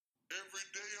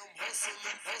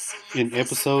In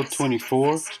episode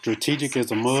 24, Strategic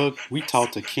as a Mug, we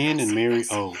talk to Ken and Mary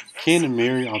O. Ken and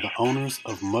Mary are the owners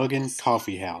of Muggin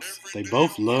Coffee House. They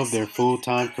both love their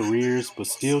full-time careers but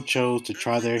still chose to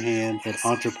try their hand at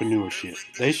entrepreneurship.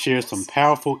 They share some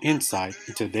powerful insight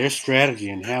into their strategy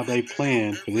and how they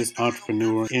plan for this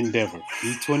entrepreneur endeavor.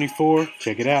 E24,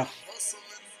 check it out.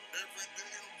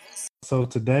 So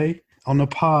today on the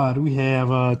pod, we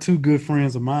have two good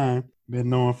friends of mine, been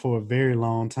knowing for a very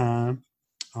long time.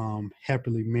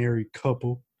 Happily married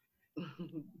couple.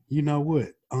 You know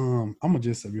what? I'm gonna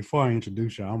just say, before I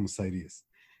introduce y'all, I'm gonna say this.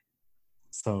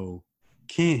 So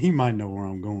Ken, he might know where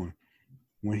I'm going.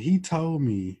 When he told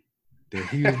me that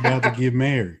he was about to get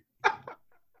married,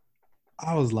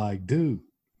 I was like, dude,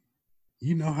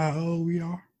 you know how old we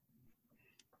are?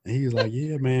 And he was like,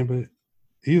 yeah, man, but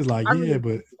he was like, yeah,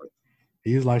 but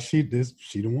he was like, she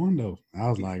the one though. I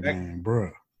was like, man,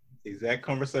 bruh. Exact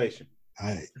conversation.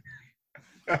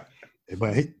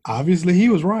 But obviously he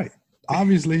was right.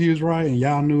 Obviously he was right, and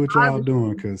y'all knew what y'all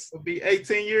doing because we'll be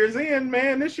 18 years in,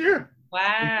 man, this year.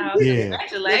 Wow! Yeah.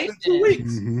 Congratulations. 2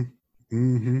 weeks.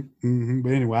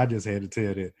 But anyway, I just had to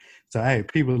tell that. So hey,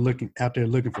 people out there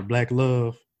looking for black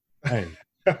love. Hey,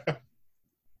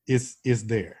 it's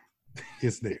there.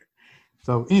 It's there.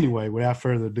 So anyway, without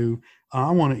further ado,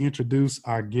 I want to introduce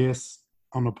our guests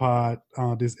on the pod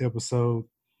this episode,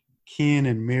 Ken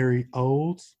and Mary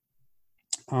Olds.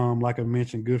 Like I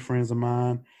mentioned, good friends of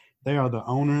mine. They are the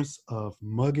owners of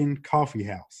Muggin Coffee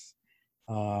House.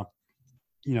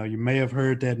 You may have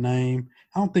heard that name.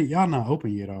 I don't think y'all not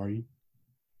open yet, are you?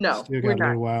 No, Still got we're a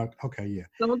little not. while. Okay, yeah.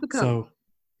 Soon to come. So,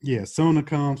 yeah, soon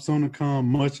to come,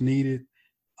 much needed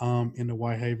in the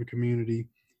Whitehaven community.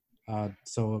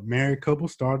 So a married couple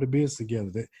started a business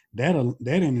together. That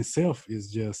in itself is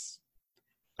just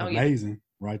amazing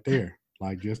right there.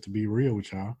 Like, just to be real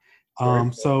with y'all.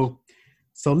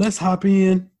 So let's hop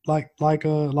in. Like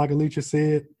Alicia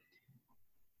said,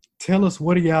 tell us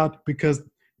what are y'all, because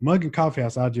Muggin Coffee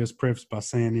House, I'll just preface by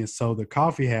saying this. So the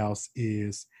coffee house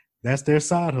that's their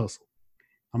side hustle.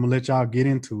 I'm gonna let y'all get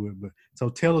into it, but so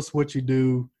tell us what you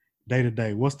do day to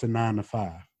day. What's the 9 to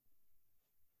 5?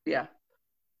 Yeah.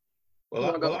 Well,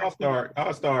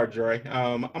 I'll start, Dre.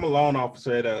 I'm a loan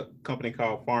officer at a company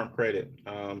called Farm Credit.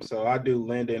 So I do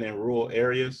lending in rural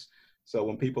areas. So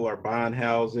when people are buying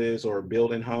houses or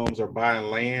building homes or buying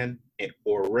land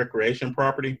or recreation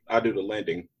property, I do the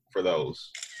lending for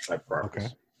those type properties.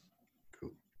 Okay.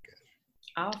 Cool.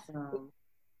 Awesome.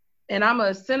 And I'm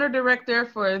a center director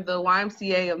for the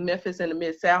YMCA of Memphis and the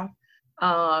Mid-South.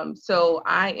 So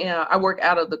I work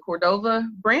out of the Cordova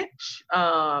branch.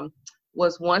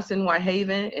 Was once in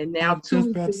Whitehaven and now just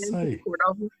about to say.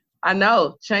 Cordova. I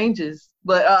know, changes,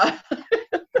 but I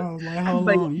was like, hold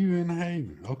on, you in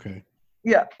Haven. Okay.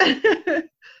 Yeah.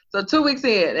 So 2 weeks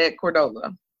in at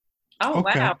Cordova. Oh,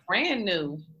 Okay. wow. Brand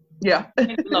new. Yeah.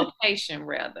 Location,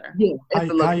 rather. Yeah.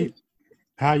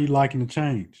 How you liking the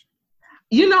change?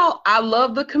 I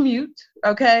love the commute.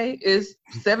 Okay. It's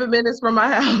 7 minutes from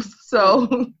my house.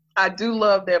 So I do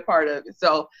love that part of it.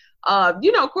 So,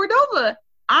 Cordova,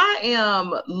 I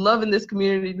am loving this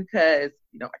community because,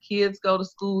 my kids go to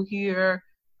school here.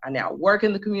 I now work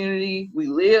in the community. We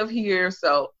live here.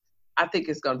 So I think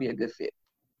it's going to be a good fit.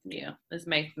 Yeah, this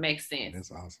makes sense.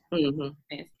 That's awesome.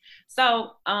 Mm-hmm.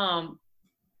 So,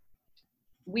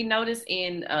 we noticed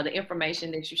in the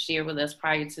information that you shared with us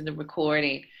prior to the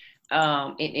recording,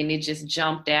 and it just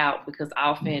jumped out because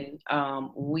often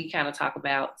we kind of talk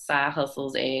about side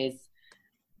hustles as,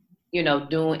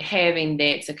 having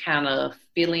that to kind of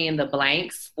fill in the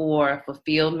blanks for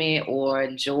fulfillment or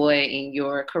joy in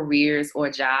your careers or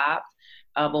jobs.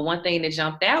 But one thing that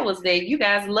jumped out was that you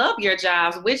guys love your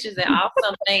jobs, which is an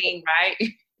awesome thing, right?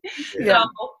 Yeah. So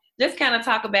just kind of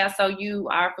talk about, so you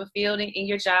are fulfilled in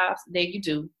your jobs that you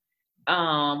do.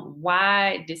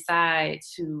 Why decide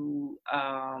to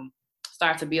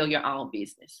start to build your own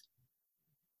business?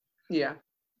 Yeah.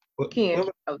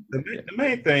 The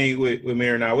main thing with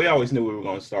Mary and I, we always knew we were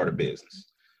going to start a business.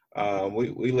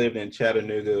 We lived in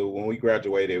Chattanooga. When we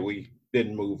graduated, we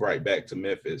didn't move right back to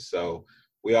Memphis. So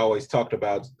we always talked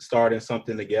about starting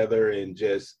something together and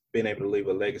just being able to leave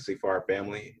a legacy for our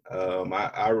family.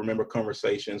 I remember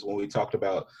conversations when we talked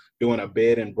about doing a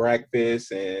bed and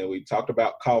breakfast, and we talked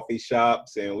about coffee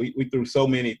shops, and we threw so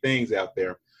many things out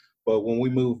there. But when we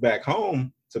moved back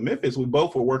home to Memphis, we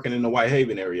both were working in the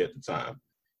Whitehaven area at the time,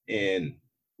 and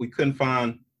we couldn't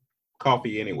find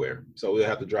coffee anywhere. So we'd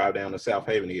have to drive down to South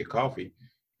Haven to get coffee.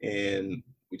 And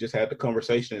we just had the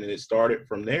conversation, and it started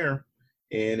from there.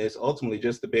 And it's ultimately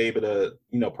just to be able to,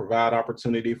 provide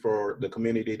opportunity for the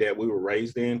community that we were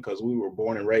raised in, because we were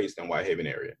born and raised in Whitehaven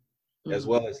area, as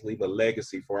well as leave a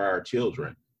legacy for our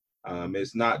children.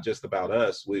 It's not just about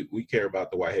us. We care about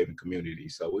the Whitehaven community.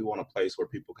 So we want a place where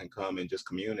people can come and just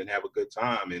commune and have a good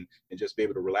time and just be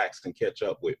able to relax and catch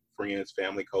up with friends,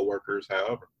 family, coworkers,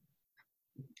 however.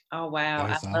 Oh, wow.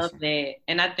 That's I love awesome. that.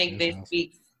 And I think That's that awesome.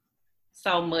 speaks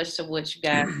so much to what you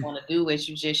guys want to do, as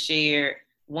you just shared.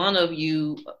 One of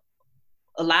you,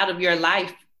 a lot of your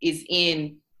life is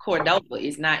in Cordova.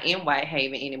 It's not in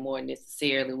Whitehaven anymore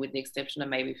necessarily, with the exception of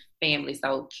maybe family.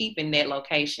 So keeping that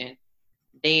location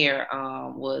there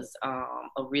was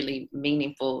a really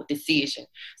meaningful decision.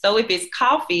 So if it's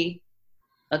coffee,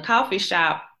 a coffee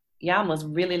shop, y'all must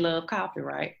really love coffee,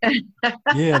 right?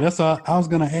 Yeah, that's all. I was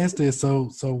gonna ask this.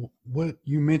 So what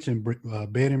you mentioned,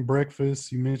 bed and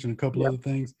breakfast. You mentioned a couple other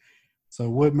things. So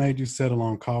what made you settle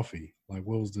on coffee? Like,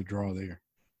 what was the draw there?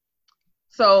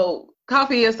 So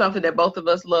coffee is something that both of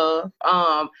us love.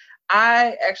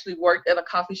 I actually worked at a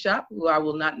coffee shop, who I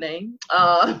will not name,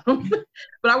 but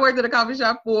I worked at a coffee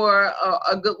shop for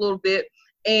a good little bit.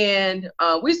 And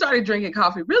we started drinking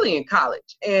coffee really in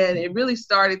college. And it really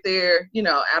started there,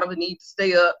 out of a need to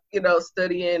stay up,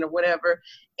 studying or whatever.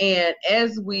 And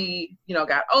as we,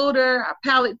 got older, our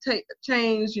palate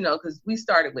changed, because we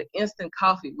started with instant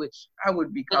coffee, which I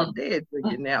would be called dead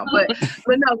drinking now. But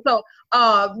no,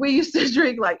 so we used to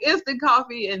drink like instant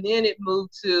coffee, and then it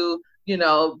moved to,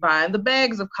 buying the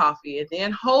bags of coffee, and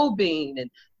then whole bean, and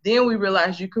then we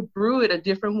realized you could brew it a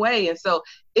different way. And so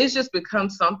it's just become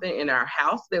something in our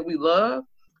house that we love.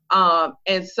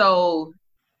 And so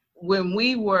when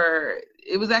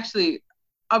it was actually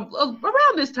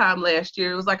around this time last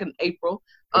year, it was like in April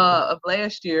of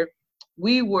last year,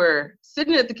 we were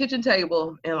sitting at the kitchen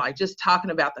table and like just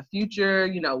talking about the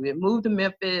future. We had moved to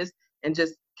Memphis and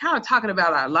just kind of talking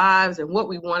about our lives and what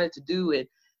we wanted to do. And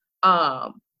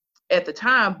at the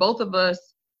time, both of us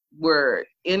were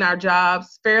in our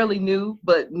jobs, fairly new,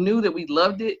 but knew that we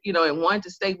loved it, and wanted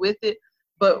to stay with it.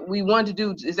 But we wanted to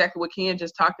do exactly what Ken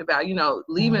just talked about,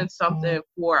 leaving something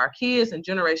for our kids and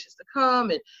generations to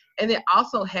come. And then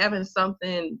also having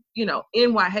something,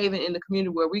 in Whitehaven, in the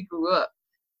community where we grew up,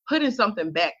 putting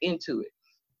something back into it.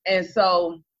 And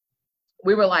so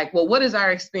we were like, well, what is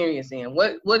our experience in?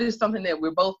 What is something that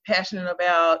we're both passionate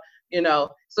about?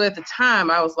 So at the time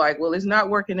I was like, well, it's not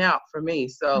working out for me,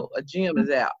 so a gym is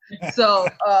out. So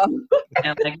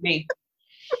Sounds like me.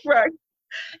 Right.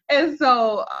 And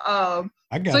so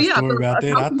I got a story about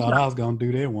that. I thought I was gonna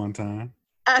do that one time.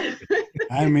 I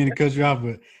didn't mean to cut you off,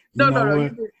 but you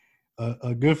know what?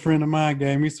 A good friend of mine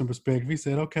gave me some perspective. He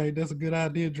said, okay, that's a good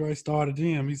idea, Dre. Start a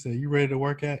gym. He said, you ready to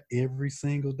work out every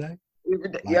single day?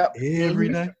 Every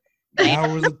day.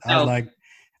 Hours.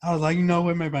 I was like, you know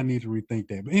what? Maybe I need to rethink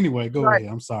that. But anyway, go ahead.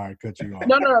 I'm sorry, cut you off.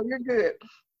 No, you're good.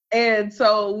 And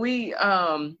so we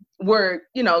were,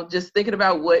 just thinking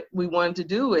about what we wanted to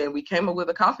do, and we came up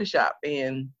with a coffee shop,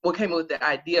 and came up with the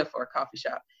idea for a coffee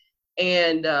shop.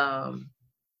 And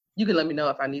you can let me know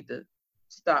if I need to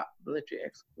stop. Let you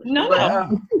ask. No,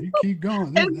 you keep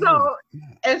going.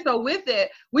 And so with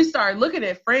that, we started looking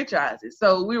at franchises.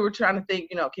 So we were trying to think,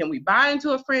 can we buy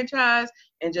into a franchise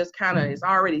and just kind of it's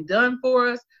already done for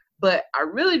us? But I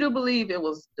really do believe it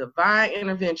was divine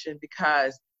intervention,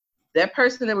 because that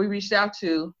person that we reached out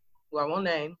to, who I won't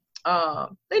name,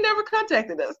 they never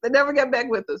contacted us. They never got back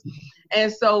with us.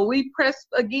 And so we pressed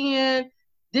again,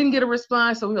 didn't get a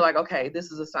response. So we were like, okay,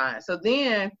 this is a sign. So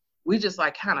then we just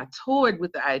like kind of toyed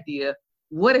with the idea,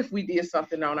 what if we did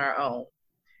something on our own?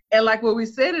 And like when we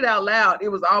said it out loud, it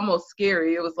was almost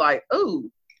scary. It was like, oh,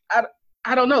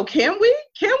 I don't know. Can we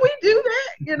do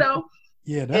that?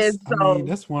 Yeah,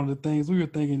 that's one of the things we were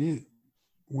thinking.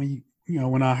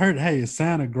 When I heard, hey, it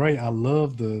sounded great. I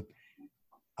love the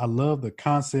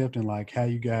concept and like how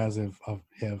you guys have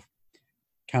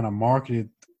kind of marketed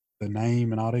the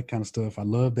name and all that kind of stuff. I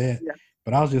love that. Yeah.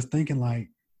 But I was just thinking, like,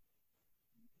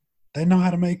 they know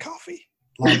how to make coffee.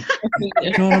 Like,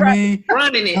 you know what I mean?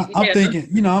 Running it.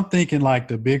 I'm thinking like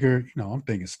the bigger, I'm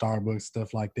thinking Starbucks,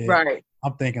 stuff like that. Right.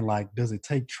 I'm thinking like, does it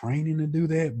take training to do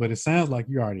that? But it sounds like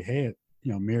you already had,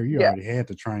 Mary, already had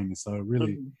the training. So it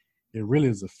really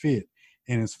is a fit.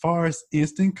 And as far as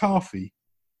instant coffee,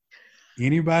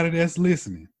 anybody that's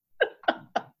listening,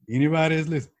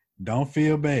 don't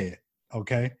feel bad.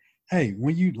 Okay. Hey,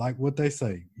 when you, like what they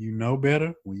say, you know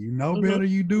better. When you know better,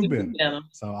 you do better.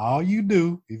 So all you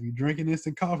do, if you're drinking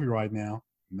instant coffee right now,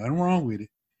 nothing wrong with it.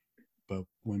 But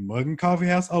when Mug and Coffee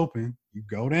House open, you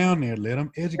go down there, let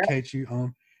them educate you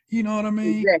on, you know what I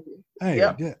mean? Exactly.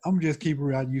 Hey, I'm just keeping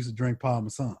real. I used to drink Paul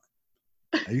Masson.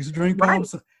 I used to drink Paul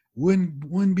Masson.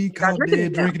 wouldn't be caught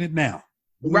dead drinking it now.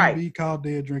 Wouldn't be caught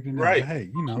dead drinking it now. Right. But hey,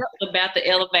 you know. About the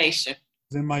elevation.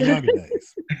 It's in my younger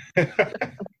days.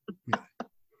 Yeah.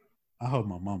 I hope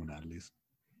my mama not listen.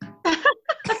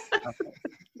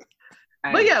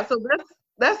 But yeah, so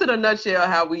that's in a nutshell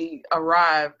how we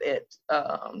arrived at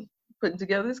putting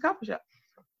together this coffee shop.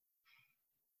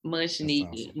 Much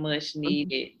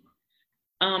needed.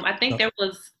 I think there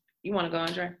was. You want to go,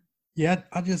 Andre? Yeah,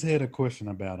 I just had a question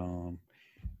about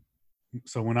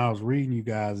so when I was reading you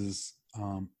guys'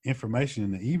 information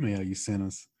in the email you sent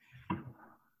us,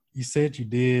 you said you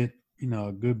did,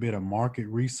 a good bit of market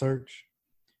research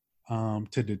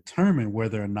to determine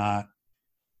whether or not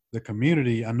the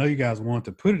community, I know you guys wanted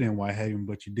to put it in Whitehaven,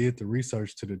 but you did the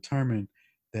research to determine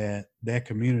that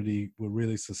community would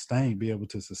really be able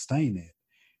to sustain it.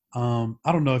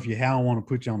 I don't know if I don't want to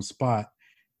put you on the spot,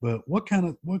 but what kind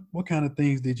of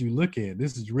things did you look at?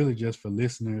 This is really just for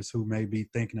listeners who may be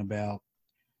thinking about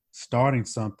starting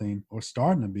something or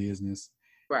starting a business.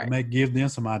 Right. It may give them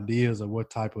some ideas of what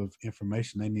type of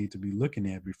information they need to be looking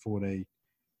at before they,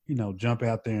 jump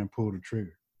out there and pull the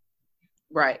trigger.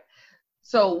 Right.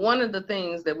 So one of the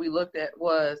things that we looked at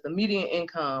was the median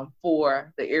income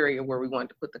for the area where we wanted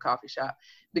to put the coffee shop,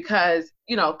 because,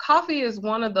 coffee is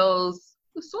one of those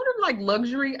sort of like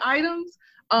luxury items.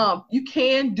 You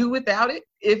can do without it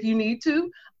if you need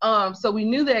to. So we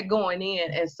knew that going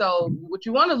in. And so what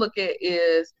you want to look at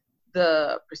is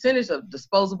the percentage of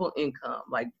disposable income.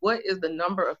 Like, what is the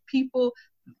number of people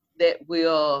that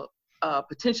will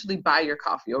potentially buy your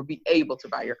coffee or be able to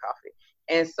buy your coffee?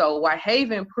 And so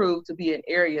Whitehaven proved to be an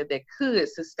area that could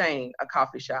sustain a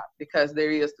coffee shop because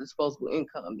there is disposable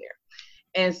income there.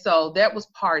 And so that was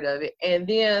part of it. And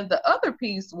then the other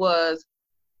piece was,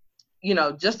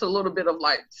 just a little bit of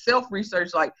like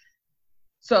self-research. Like,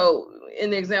 so in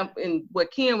the example, in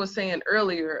what Ken was saying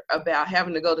earlier about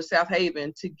having to go to South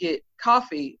Haven to get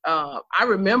coffee, I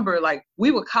remember like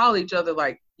we would call each other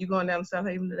like, you going down to South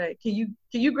Haven today? Can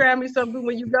you grab me something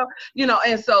when you go?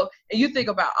 And you think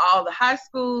about all the high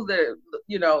schools that,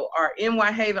 are in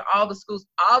Whitehaven, all the schools,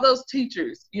 all those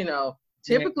teachers,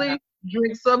 typically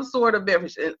drink some sort of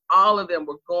beverage, and all of them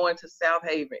were going to South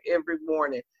Haven every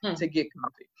morning to get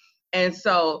coffee. And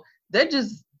so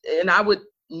I would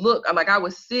look, I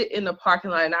would sit in the parking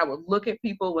lot and I would look at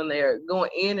people when they're going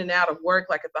in and out of work,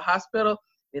 like at the hospital.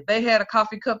 If they had a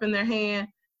coffee cup in their hand,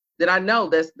 then I know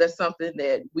that's something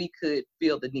that we could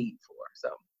feel the need for. So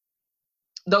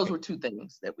those were two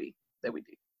things that we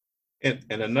did.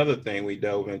 And another thing we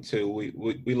dove into,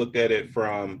 we looked at it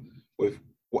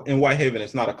in Whitehaven,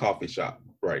 it's not a coffee shop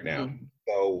right now. Mm-hmm.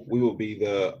 So we will be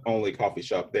the only coffee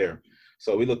shop there.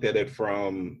 So we looked at it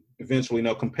from eventually,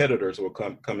 competitors will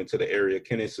come into the area.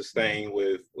 Can it sustain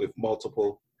with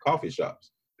multiple coffee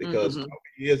shops? Because coffee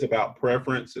is about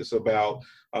preference. It's about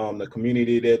the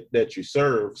community that you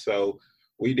serve. So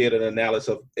we did an analysis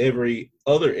of every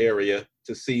other area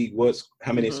to see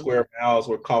how many square miles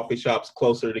were coffee shops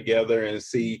closer together and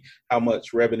see how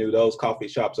much revenue those coffee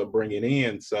shops are bringing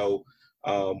in. So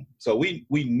we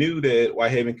knew that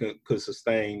Whitehaven could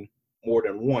sustain more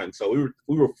than one. So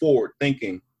we were forward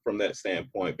thinking from that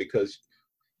standpoint, because,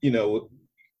 the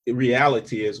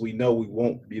reality is we know we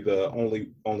won't be the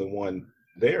only one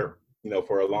there,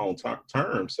 for a long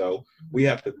term. So we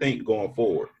have to think going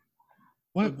forward.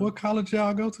 What college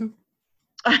y'all go to?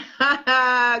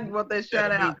 Want that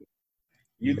shout out?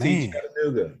 UT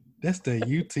Chattanooga. That's the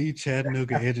UT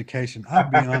Chattanooga education. I'll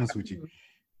be honest with you.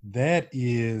 That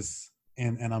is,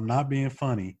 and I'm not being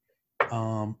funny.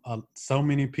 So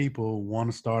many people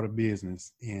want to start a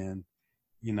business, and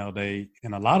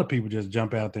a lot of people just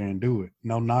jump out there and do it.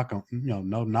 No knock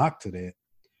to that.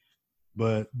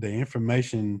 But the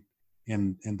information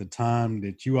and the time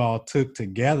that you all took to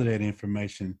gather that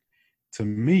information, to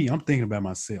me, I'm thinking about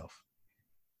myself.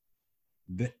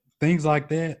 Things like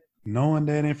that, knowing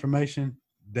that information,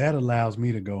 that allows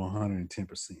me to go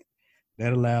 110%.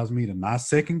 That allows me to not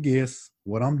second guess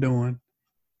what I'm doing.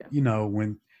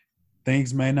 When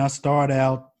things may not start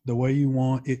out the way you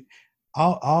want it,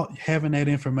 all having that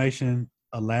information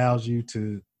allows you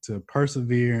to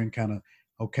persevere and kind of,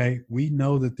 okay, we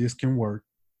know that this can work.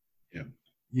 Yeah.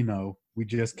 We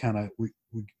just kind of,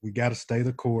 we got to stay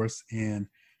the course and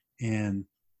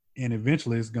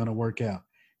eventually it's going to work out.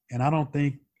 And I don't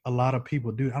think a lot of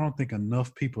people do. I don't think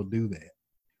enough people do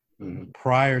that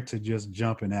prior to just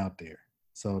jumping out there.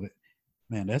 So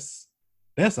that's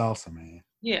awesome, man.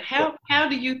 Yeah. How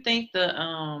do you think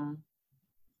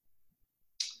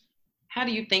how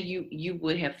do you think you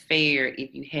would have fared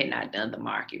if you had not done the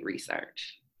market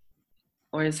research?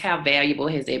 Or how valuable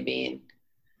has it been?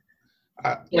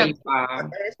 I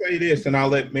say this, and I'll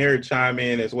let Mary chime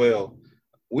in as well.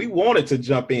 We wanted to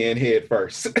jump in head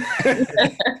first.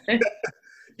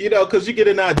 Because you get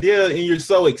an idea and you're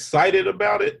so excited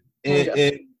about it.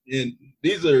 And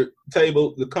these are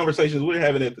the conversations we're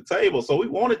having at the table. So we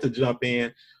wanted to jump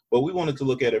in, but we wanted to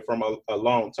look at it from a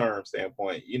long-term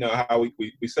standpoint. You know how we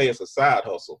say it's a side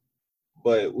hustle,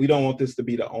 but we don't want this to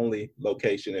be the only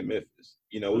location in Memphis.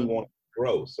 We want to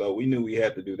grow. So we knew we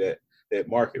had to do that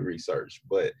market research.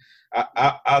 But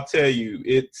I'll tell you,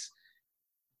 it's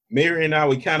Mary and I,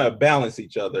 we kind of balance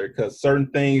each other because certain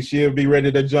things she'll be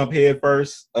ready to jump head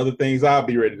first. Other things I'll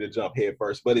be ready to jump head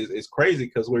first. But it's crazy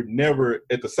because we're never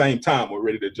at the same time we're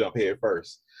ready to jump head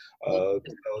first.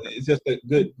 It's just a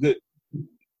good.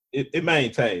 It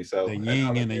maintains. So the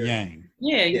yin and the yang.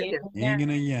 Yeah. Yin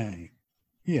and the yang.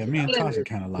 Yeah, me and Tasha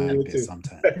kind of line this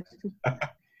sometimes.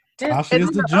 Tasha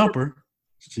is the jumper.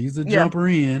 She's the jumper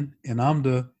in, and I'm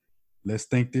the let's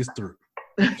think this through.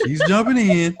 She's jumping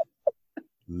in.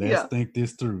 Let's think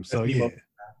this through. So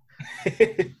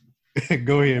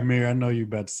Go ahead, Mary. I know you're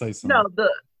about to say something. No,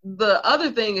 the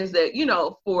other thing is that,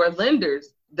 for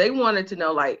lenders, they wanted to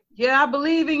know, like, I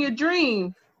believe in your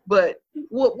dream, but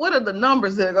what are the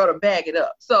numbers that are going to back it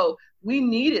up? So we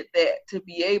needed that to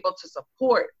be able to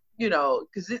support,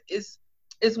 because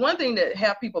it's one thing to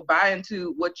have people buy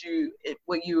into what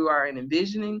you are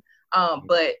envisioning,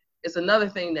 but it's another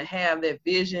thing to have that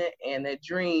vision and that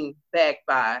dream backed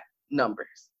by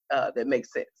numbers that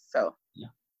makes sense. So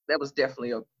that was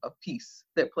definitely a piece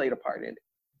that played a part in it.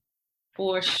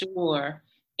 For sure.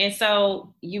 And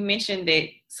so you mentioned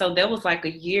that was like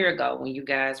a year ago when you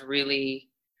guys really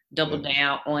doubled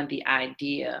down on the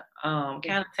idea. Kind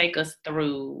of take us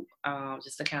through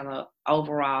just a kind of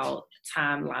overall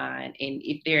timeline, and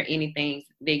if there are anything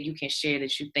that you can share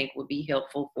that you think would be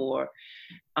helpful for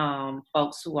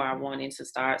folks who are wanting to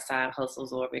start side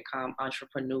hustles or become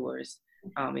entrepreneurs,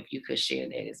 if you could share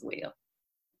that as well.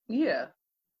 Yeah.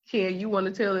 Ken, you want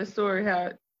to tell this story,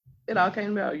 how it all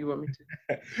came about? Or you want me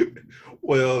to?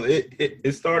 Well,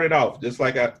 it started off just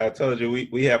like I told you.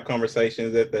 We have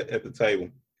conversations at the table.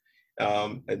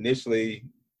 Initially,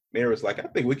 Mary was like, "I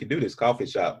think we could do this coffee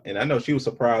shop," and I know she was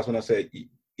surprised when I said,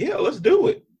 "Yeah, let's do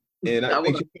it." And I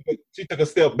think she took a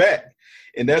step back,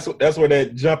 and that's where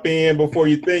that jump in before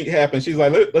you think happened. She's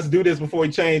like, "Let's do this before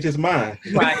he changed his mind."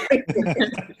 Right.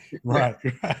 Right.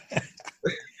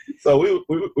 So we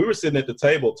were sitting at the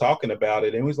table talking about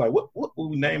it, and we was like, what would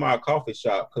we name our coffee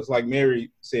shop? Because like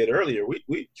Mary said earlier,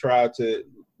 we tried to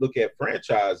look at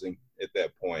franchising at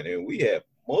that point, and we had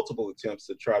multiple attempts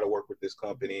to try to work with this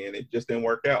company, and it just didn't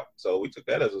work out. So we took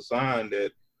that as a sign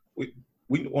that we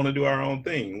want to do our own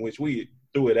thing, which we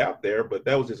threw it out there, but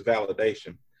that was just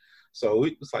validation. So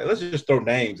we was like, let's just throw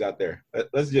names out there.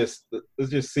 Let's just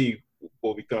see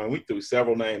what we throw. We threw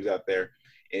several names out there,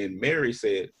 and Mary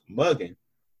said Muggin',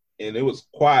 and it was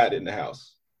quiet in the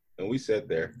house, and we sat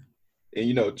there.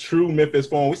 And true Memphis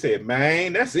form, we said,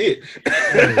 "Man, that's it."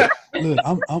 Hey, look,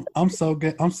 I'm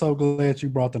so glad you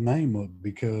brought the name up,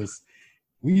 because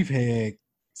we've had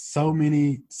so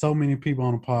many people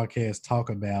on the podcast talk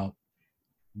about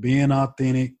being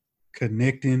authentic,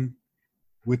 connecting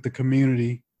with the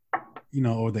community,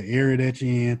 or the area that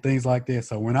you're in, things like that.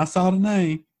 So when I saw the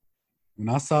name, when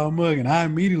I saw Muggin', I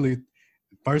immediately,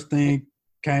 first thing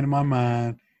came to my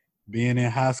mind, being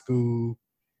in high school,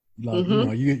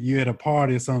 like, you at a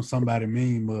party or somebody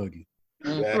mean mugging.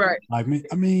 Right. Like me,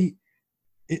 I mean,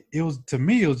 it was, to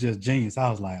me, it was just genius. I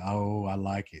was like, oh, I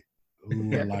like it.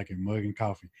 Ooh, I like it, Muggin'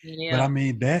 Coffee. Yeah. But I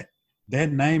mean, that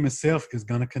name itself is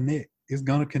gonna connect. It's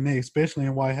gonna connect, especially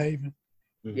in Whitehaven.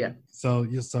 Yeah. So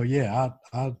yeah,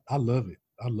 I love it.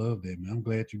 I love that, man. I'm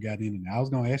glad you got in there. I was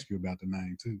gonna ask you about the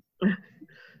name too.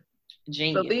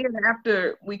 Genius. So then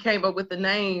after we came up with the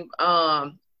name,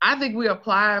 I think we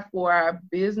applied for our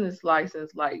business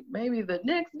license like maybe the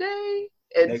next day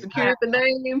and secured the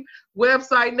name,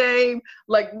 website name.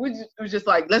 Like we was just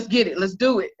like, let's get it, let's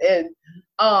do it. And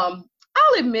I'll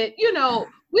admit,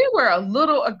 we were a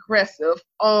little aggressive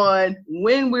on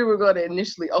when we were going to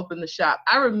initially open the shop.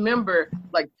 I remember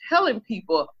like telling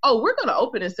people, "Oh, we're going to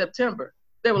open in September."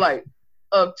 They were like,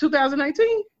 "Of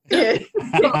 2019?" I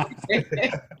was like,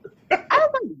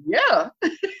 "Yeah."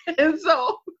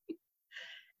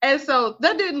 And so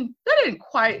that didn't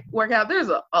quite work out. There's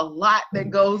a lot that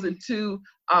goes into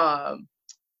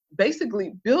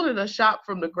basically building a shop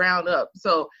from the ground up.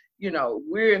 So,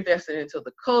 we're investing into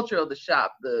the culture of the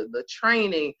shop, the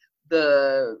training,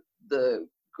 the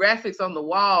graphics on the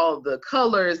wall, the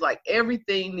colors, like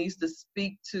everything needs to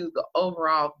speak to the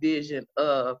overall vision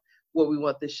of what we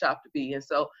want this shop to be. And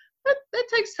so that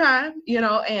takes time,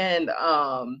 and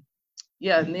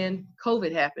and then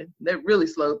COVID happened. That really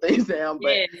slowed things down.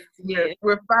 But yes.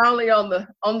 we're finally on the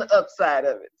upside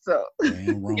of it. So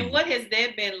and what has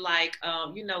that been like,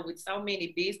 with so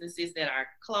many businesses that are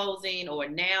closing or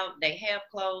now they have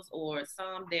closed, or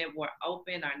some that were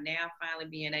open are now finally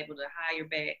being able to hire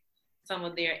back some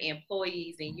of their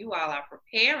employees, and you all are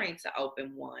preparing to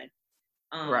open one.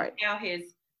 Right. How has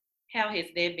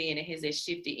that been, and has it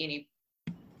shifted any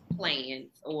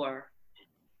plans or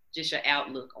just your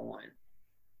outlook on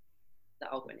the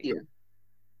opening? Yeah.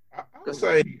 I would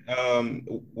say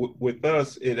with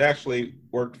us, it actually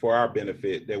worked for our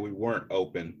benefit that we weren't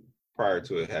open prior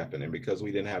to it happening, because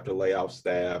we didn't have to lay off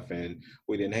staff and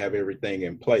we didn't have everything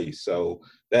in place. So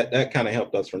that kind of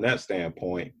helped us from that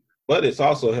standpoint. But it's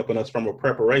also helping us from a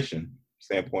preparation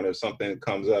standpoint. If something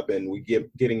comes up, and we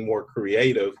getting more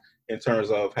creative in terms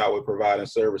of how we're providing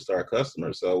service to our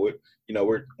customers. So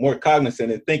we're more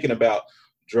cognizant and thinking about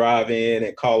drive in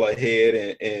and call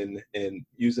ahead and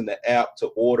using the app to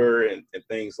order and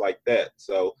things like that.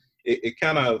 So it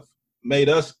kind of made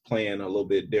us plan a little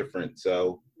bit different.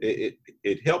 So it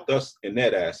helped us in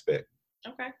that aspect.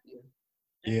 Okay.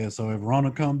 Yeah. So if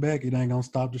Rona come back, it ain't gonna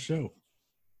stop the show.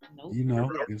 Nope.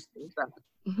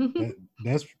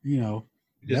 That's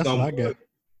Just that's what I got.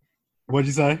 What'd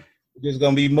you say? Just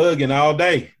gonna be mugging all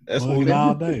day. That's mugging what we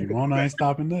all day. Rona ain't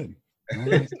stopping nothing.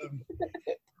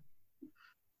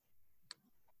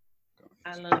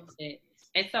 I love it.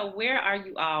 And so, where are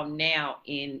you all now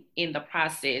in the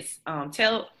process?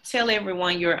 Tell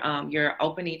everyone your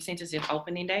tentative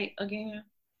opening date again.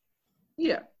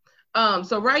 Yeah.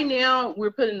 So right now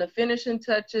we're putting the finishing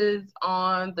touches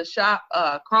on the shop.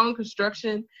 Crone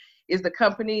Construction is the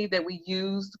company that we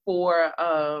used for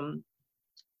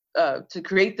to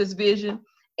create this vision,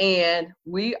 and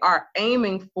we are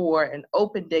aiming for an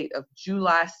open date of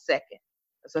July 2nd.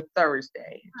 It's a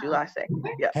Thursday, July 2nd.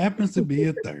 Yeah. Happens to be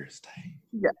a Thursday.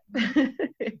 Yeah.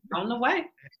 On the way.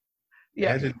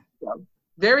 Yeah.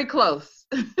 Very close.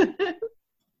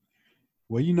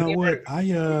 Well, you know what?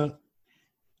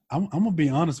 I'm gonna be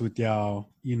honest with y'all.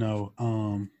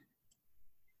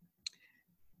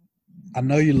 I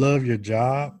know you love your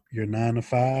job, your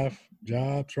 9-to-5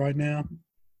 jobs right now.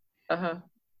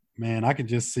 Man, I can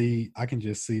just see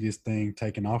this thing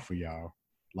taking off for y'all.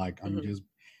 Like I'm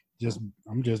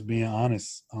just being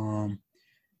honest.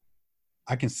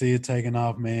 I can see it taking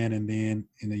off, man, and then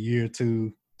in a year or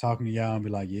two talking to y'all and be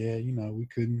like, yeah, we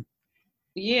couldn't.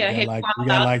 Yeah, we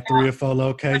got like 3 or 4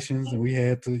 locations, and we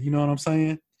had to, you know what I'm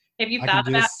saying? Have you thought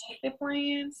about exit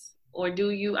plans, or do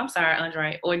you? I'm sorry,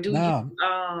 Andre, or do you?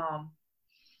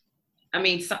 I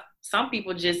mean, some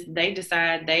people they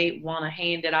decide they want to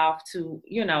hand it off to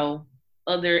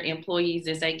other employees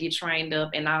as they get trained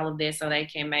up and all of that, so they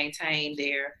can maintain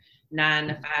their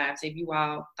 9-to-5s. Have you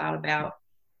all thought about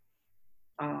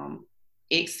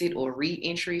exit or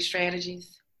re-entry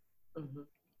strategies? Mm-hmm.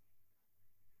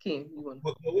 Kim,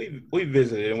 Well, we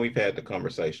visited and we've had the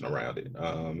conversation around it.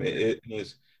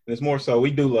 It's more so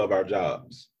we do love our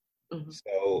jobs. Mm-hmm.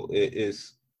 So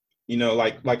it's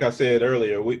like I said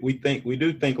earlier, we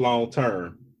do think long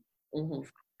term from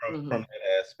that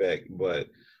aspect. But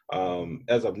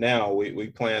as of now, we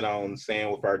plan on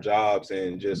staying with our jobs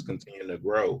and just continuing to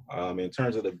grow. In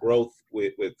terms of the growth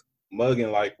with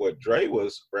mugging, like what Dre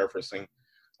was referencing,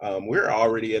 we're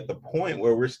already at the point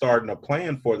where we're starting to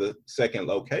plan for the second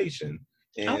location,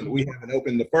 and we haven't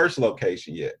opened the first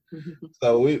location yet.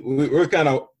 So we're kind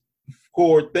of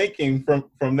forward thinking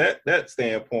from that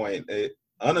standpoint.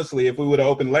 Honestly, if we would have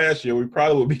opened last year, we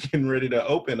probably would be getting ready to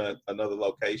open another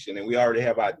location, and we already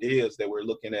have ideas that we're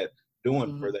looking at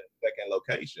doing for that second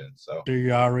location. So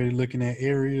you're already looking at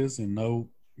areas and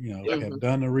have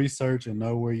done the research and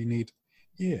know where you need.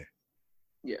 Yeah.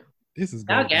 This is.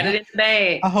 I'll get it in the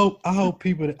bag. I hope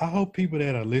people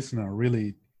that are listening are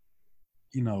really,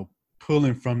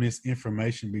 pulling from this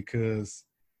information, because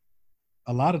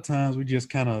a lot of times we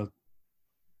just kind of.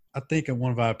 I think in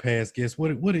one of our past guests, what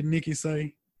did Nikki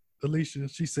say, Alicia?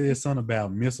 She said something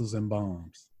about missiles and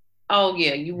bombs. Oh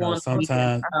yeah, you want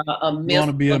sometimes a missile. You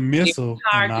want to be a missile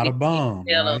and not a bomb,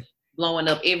 right? Blowing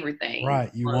up everything. Right.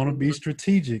 You want to be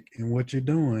strategic in what you're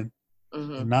doing,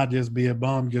 and not just be a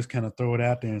bomb. Just kind of throw it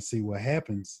out there and see what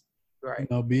happens. Right.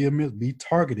 Be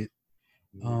targeted,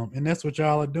 and that's what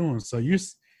y'all are doing. So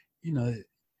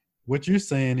what you're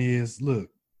saying is, look,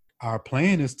 our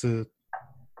plan is to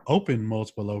open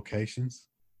multiple locations.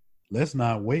 Let's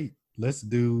not wait. Let's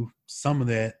do some of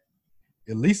that,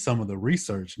 at least some of the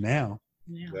research now,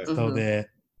 so that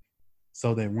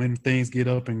when things get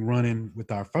up and running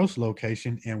with our first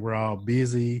location and we're all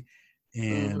busy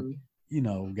and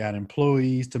got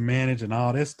employees to manage and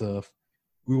all that stuff,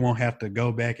 we won't have to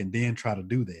go back and then try to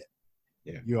do that.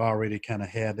 Yeah. You already kind of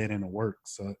had that in the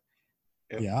works. So,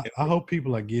 And, yeah, I hope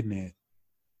people are getting that.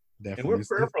 Definitely. And we're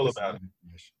prayerful about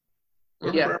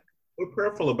it. We're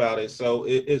prayerful about it. So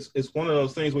it's one of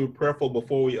those things we were prayerful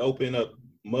before we open up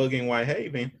Mugging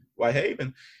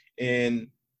Whitehaven. And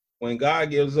when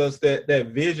God gives us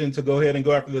that vision to go ahead and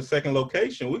go after the second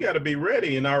location, we got to be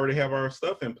ready and already have our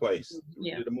stuff in place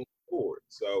to move forward.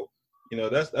 So, you know,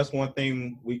 that's one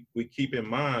thing we keep in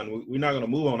mind. We're not going to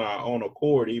move on our own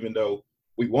accord, even though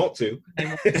we want to.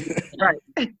 Right.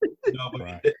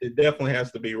 But it definitely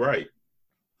has to be right.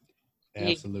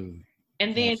 Absolutely.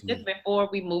 And then just before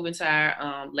we move into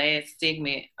our last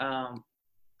segment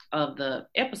of the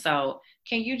episode,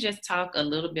 can you just talk a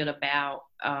little bit about,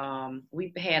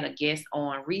 we've had a guest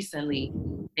on recently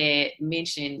that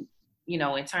mentioned, you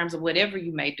know, in terms of whatever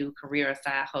you may do, career or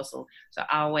side hustle, to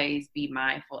always be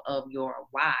mindful of your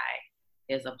why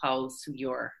as opposed to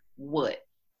your what.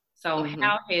 So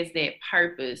how has that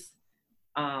purpose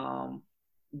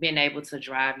been able to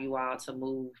drive you all to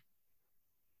move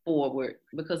forward?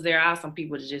 Because there are some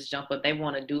people that just jump up, they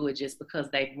want to do it just because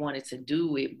they wanted to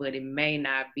do it, but it may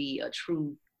not be a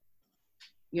true,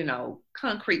 you know,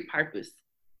 concrete purpose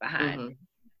behind it.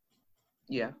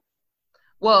 Yeah.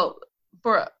 Well,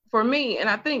 for me, and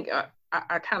I think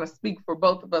I kind of speak for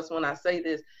both of us when I say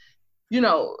this, you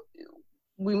know,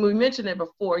 we mentioned it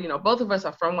before, you know, both of us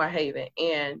are from Whitehaven,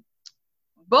 and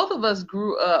both of us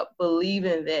grew up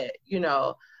believing that, you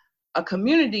know, a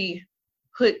community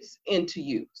puts into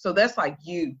you. So that's like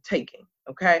you taking,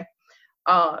 okay?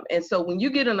 And so when you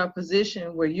get in a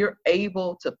position where you're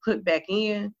able to put back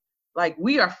in, like,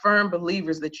 we are firm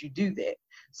believers that you do that.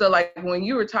 So like when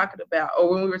you were talking about,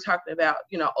 or when we were talking about,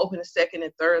 you know, opening second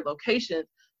and third locations,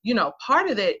 you know, part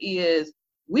of that is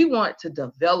we want to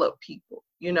develop people,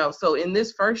 you know. So in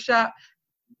this first shop,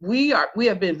 we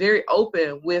have been very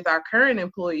open with our current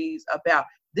employees about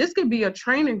this could be a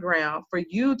training ground for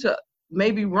you to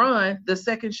maybe run the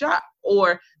second shop,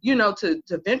 or, you know, to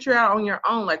venture out on your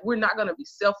own. Like, we're not going to be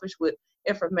selfish with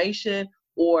information,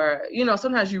 or, you know,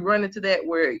 sometimes you run into that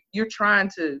where you're trying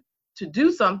to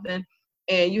do something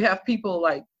and you have people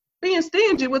like being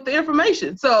stingy with the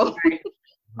information. So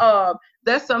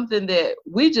that's something that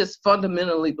we just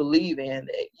fundamentally believe in,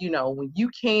 that, you know, when you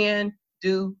can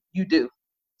do, you do.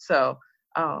 So,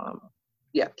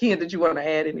 yeah. Ken, did you want to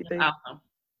add anything? Awesome.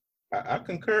 I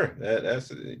concur.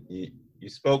 That's you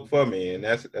spoke for me, and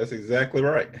that's exactly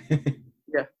right.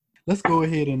 Yeah. Let's go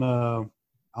ahead and I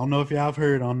don't know if y'all have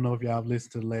heard, I don't know if y'all have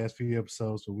listened to the last few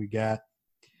episodes, but we got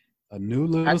a new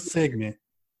little segment.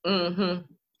 A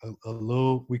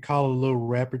little, we call it a little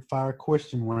rapid fire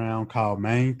question round called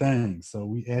Main Thing. So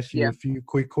we ask you a few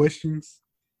quick questions.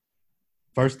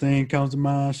 First thing comes to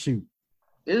mind, shoot.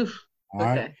 Oof. All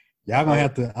right. Y'all gonna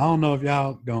have to, I don't know if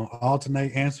y'all gonna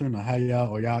alternate answering, or how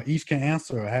y'all each can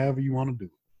answer, or however you want to do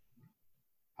it.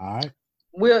 All right.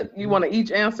 Will, you want to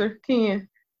each answer, Ken?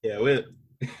 Yeah,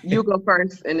 You go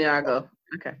first, and then I go.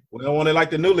 Okay. We don't want it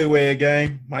like the newlywed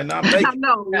game. Might not make it. I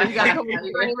know. You gotta come with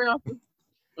the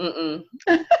same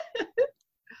answer.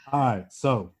 All right.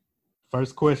 So,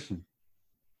 first question.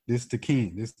 This to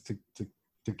Ken. This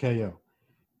to KO.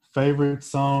 Favorite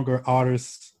song or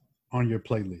artist on your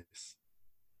playlist?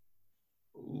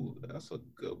 Ooh, that's a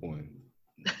good one.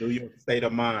 New York State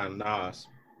of Mind, Nas.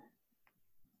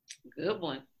 Good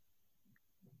one.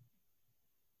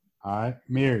 All right.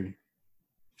 Mary.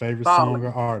 Favorite Ballin'. song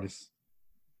or artist?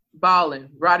 Ballin',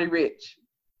 Roddy Ricch.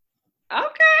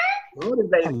 Okay.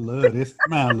 I love this.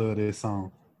 Man, I love this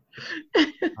song.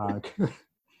 All right.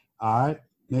 All right.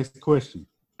 Next question.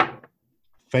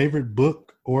 Favorite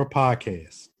book or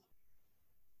podcast?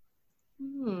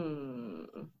 Ooh.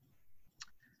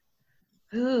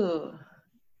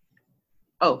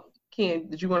 Oh, Ken,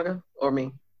 did you want to go, or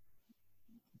me?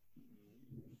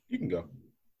 You can go. I'm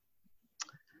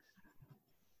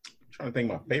trying to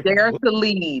think of my favorite Dare book. to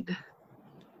Lead.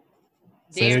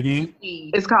 Say it again.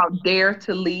 It's called Dare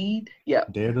to Lead.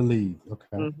 Yep. Dare to Lead.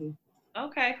 Okay.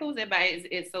 Okay, who's it by?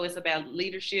 So it's about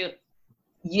leadership.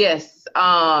 Yes.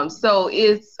 So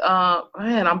it's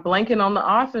man, I'm blanking on the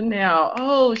author now.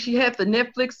 Oh, she had the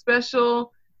Netflix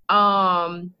special.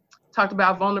 Talked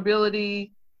about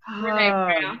vulnerability.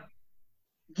 Brene Brown.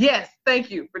 Yes,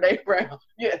 thank you, Brene Brown.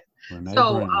 Yes. Brene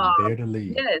So Brown, Dare to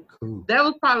Lead. yes, Cool. that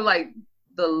was probably like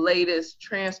the latest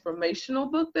transformational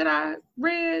book that I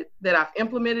read that I've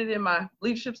implemented in my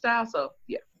leadership style. So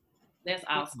yeah. That's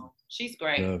awesome. She's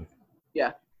great. Love it.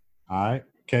 Yeah. All right.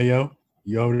 KO,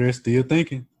 you over there still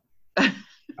thinking? I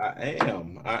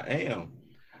am.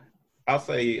 I'll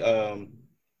say,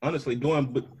 honestly,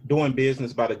 doing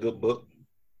business by the good book.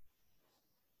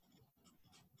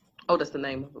 Oh, that's the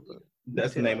name of the book.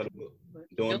 That's the name of the book.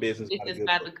 Doing Business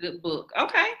by the Good Book.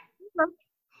 Okay.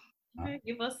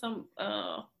 Give us some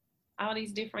all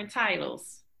these different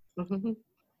titles. All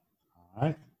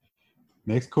right.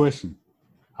 Next question.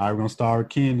 All right, we're gonna start with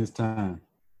Ken this time.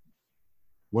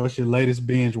 What's your latest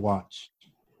binge watch?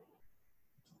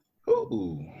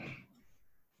 Ooh,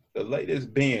 the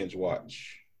latest binge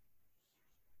watch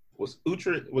was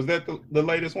Utrecht. Was that the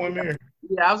latest one, Mary?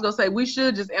 Yeah, I was gonna say we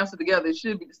should just answer together. It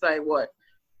should be the same one.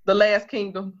 The Last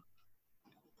Kingdom.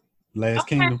 Last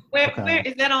Kingdom. Where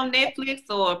is that on Netflix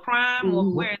or Prime or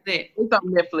where is it? It's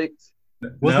on Netflix.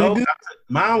 No,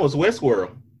 mine was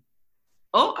Westworld.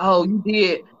 Oh, you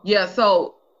did. Yeah.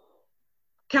 So,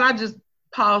 can I just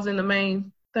pause in the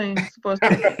main thing for a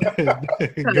second?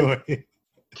 Go ahead.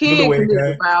 Ken committed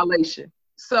a violation.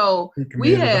 So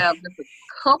we have just a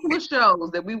couple of shows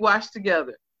that we watched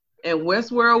together, and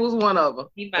Westworld was one of them.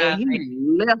 And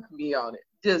he left me on it.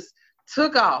 Just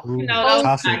took off. You know,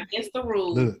 those are against the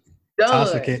rules. Look,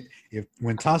 Tasha,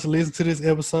 when Tasha listens to this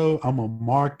episode, I'm gonna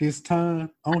mark this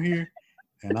time on here,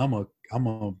 and I'm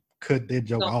gonna cut that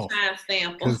joke off.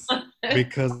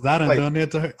 Because I done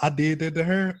that to her. I did that to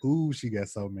her. Ooh, she got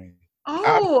so mad.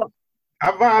 Oh,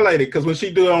 I violated because when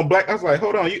she do it on Black, I was like,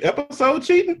 hold on, you episode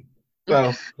cheating?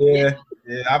 So yeah,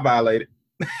 I violated.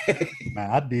 Man,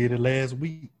 I did it last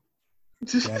week.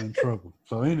 Got in trouble.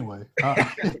 So anyway.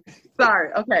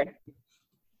 Sorry. Okay.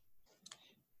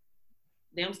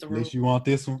 Them's the rules. You want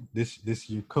this one? This is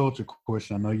your culture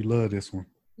question. I know you love this one.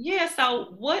 Yeah.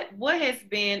 So what has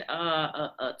been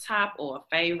a top or a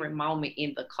favorite moment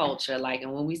in the culture? Like,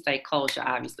 and when we say culture,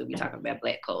 obviously we're talking about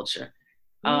Black culture.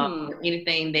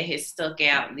 Anything that has stuck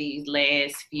out these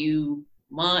last few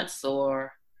months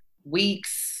or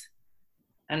weeks?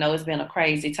 I know it's been a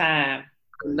crazy time.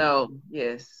 No,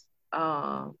 yes.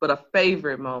 But a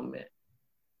favorite moment.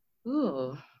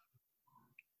 Ooh.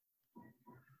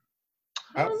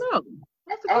 I don't know.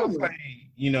 I would say,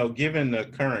 given the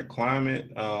current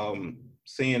climate,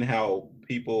 seeing how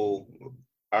people,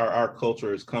 our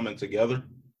culture is coming together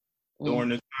during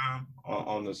this time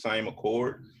on the same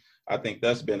accord, I think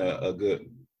that's been a good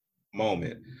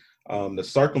moment. The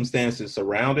circumstances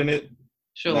surrounding it,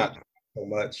 not so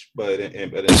much, but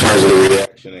in terms of the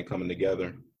reaction and coming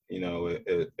together,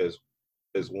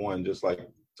 as one, just like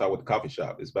talk with the coffee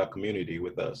shop, it's about community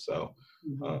with us. So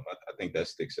I think that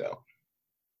sticks out.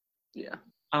 Yeah.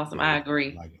 Awesome. I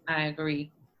agree. I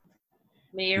agree.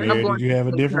 Mary, did you have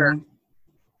a different one?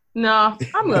 No,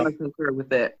 I'm going to concur with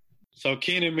that. So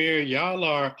Ken and Mary, y'all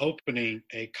are opening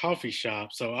a coffee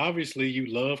shop. So obviously you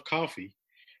love coffee,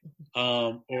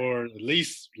 or at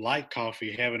least like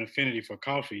coffee, have an affinity for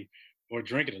coffee, or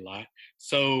drink it a lot.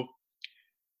 So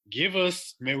give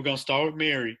us, maybe we're going to start with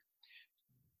Mary.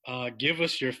 Give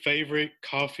us your favorite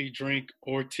coffee, drink,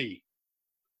 or tea.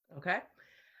 Okay.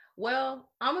 Well,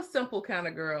 I'm a simple kind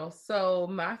of girl. So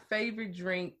my favorite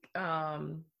drink,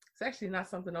 it's actually not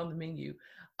something on the menu.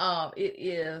 It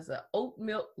is an oat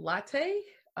milk latte,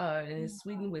 and it's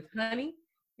sweetened with honey,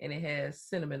 and it has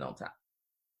cinnamon on top.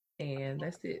 And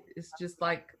that's it. It's just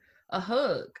like a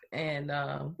hug. And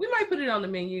we might put it on the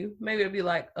menu. Maybe it'll be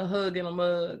like a hug in a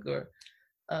mug or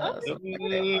I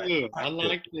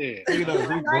like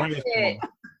that.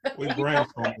 We're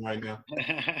brainstorming right now.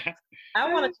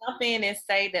 I want to jump in and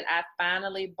say that I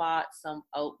finally bought some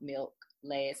oat milk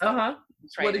last night.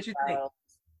 What did you think?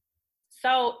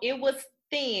 So it was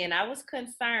thin. I was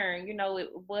concerned, it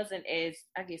wasn't as,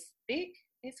 I guess, thick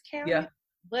as Cali. Yeah.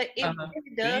 But it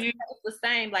really does taste the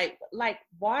same, like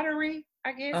watery,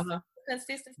 I guess,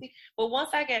 consistency. But once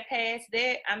I got past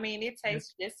that, it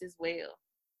tastes just as well.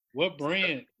 What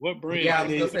brand? Yeah, I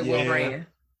was gonna say what brand.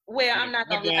 Well, I'm not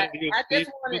gonna lie. I just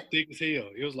wanted. Thick as hell.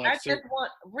 It was like. I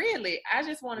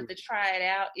just wanted to try it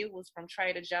out. It was from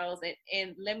Trader Joe's,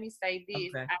 and let me say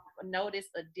this: I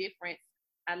noticed a difference.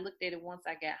 I looked at it once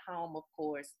I got home. Of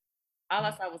course, all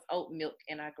I saw was oat milk,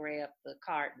 and I grabbed the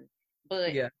carton.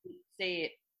 But it said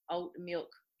oat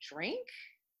milk drink,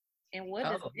 and what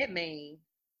does that mean?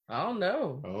 I don't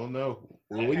know.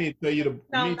 Well, we need to tell you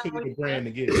the brand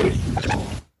to get it.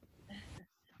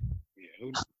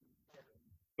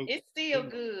 It's still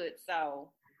good,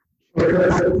 so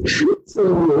I'm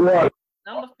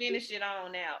gonna finish it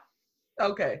on out.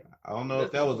 Okay. I don't know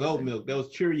if that was oat milk. That was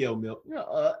Cheerio milk.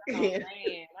 Oh man,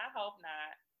 I hope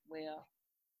not. Well,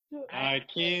 I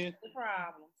can. The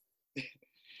problem.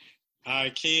 I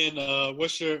can.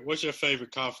 What's your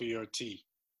favorite coffee or tea?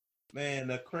 Man,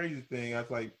 the crazy thing, I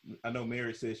know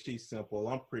Mary says she's simple.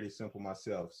 I'm pretty simple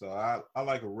myself. So I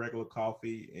like a regular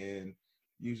coffee, and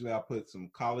usually I put some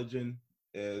collagen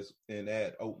and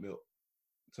add oat milk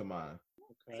to mine.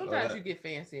 Sometimes you get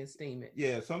fancy and steam it.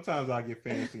 Yeah, sometimes I get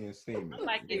fancy and steam it.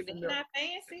 Like, is it not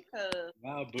fancy? Cause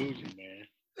Now bougie, man.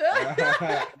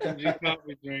 Bougie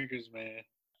coffee drinkers, man.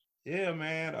 Yeah,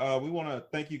 man. We want to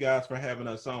thank you guys for having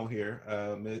us on here.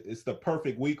 It's the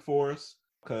perfect week for us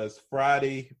because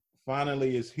Friday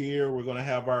finally is here. We're going to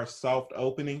have our soft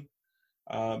opening,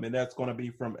 and that's going to be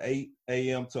from 8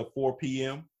 a.m. to 4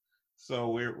 p.m. So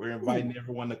we're inviting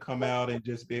everyone to come out and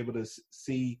just be able to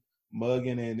see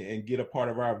Muggin and get a part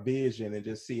of our vision and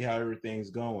just see how everything's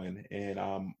going. And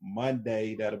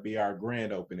Monday, that'll be our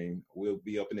grand opening. We'll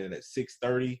be opening at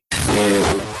 6:30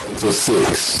 until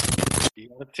 6. You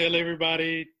gotta tell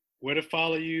everybody where to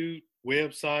follow you,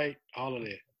 website, all of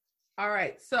that. All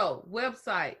right. So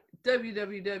website,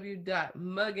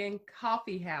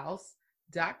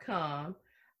 www.muggingcoffeehouse.com.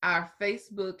 Our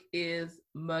Facebook is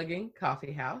Mugging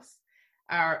Coffee House.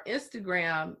 Our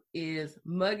Instagram is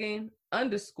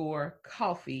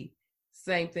mugging_coffee.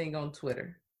 Same thing on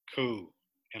Twitter. Cool.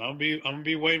 And I'm gonna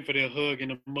be waiting for that hug in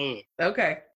the mug.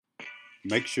 Okay.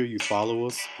 Make sure you follow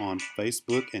us on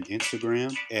Facebook and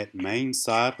Instagram at Maine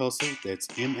Side Hustle. That's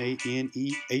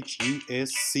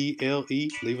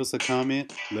MANEHUSCLE. Leave us a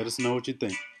comment. Let us know what you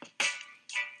think.